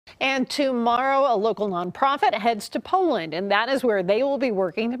And tomorrow, a local nonprofit heads to Poland, and that is where they will be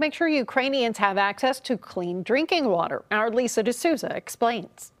working to make sure Ukrainians have access to clean drinking water. Our Lisa D'Souza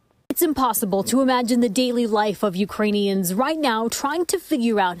explains. It's impossible to imagine the daily life of Ukrainians right now trying to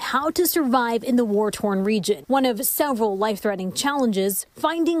figure out how to survive in the war-torn region. One of several life-threatening challenges,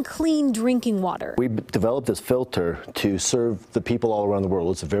 finding clean drinking water. We developed this filter to serve the people all around the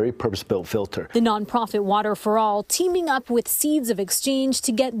world. It's a very purpose-built filter. The nonprofit Water for All teaming up with Seeds of Exchange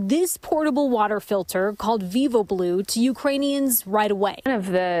to get this portable water filter called Vivo Blue to Ukrainians right away. One of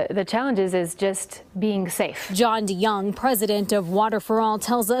the challenges is just being safe. John DeYoung, president of Water for All,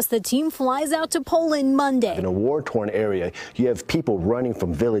 tells us the team flies out to Poland Monday. In a war-torn area, you have people running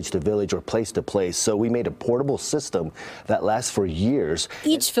from village to village or place to place. So we made a portable system that lasts for years.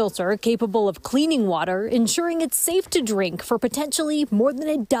 Each filter capable of cleaning water, ensuring it's safe to drink for potentially more than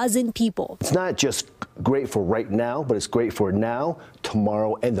a dozen people. It's not just great for right now, but it's great for now,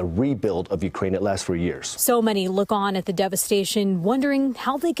 tomorrow, and the rebuild of Ukraine. It lasts for years. So many look on at the devastation, wondering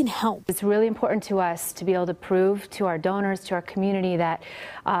how they can help. It's really important to us to be able to prove to our donors, to our community, that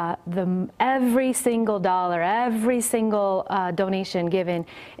every single dollar, every single donation given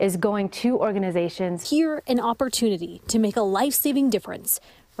is going to organizations. Here, an opportunity to make a life-saving difference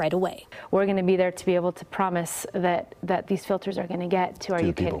right away. We're going to be there to be able to promise that these filters are going to get to our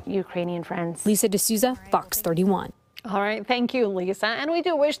Ukrainian friends. Lisa D'Souza, Fox 31. All right. Thank you, Lisa. And we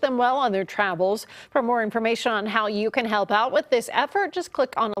do wish them well on their travels. For more information on how you can help out with this effort, just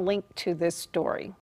click on a link to this story.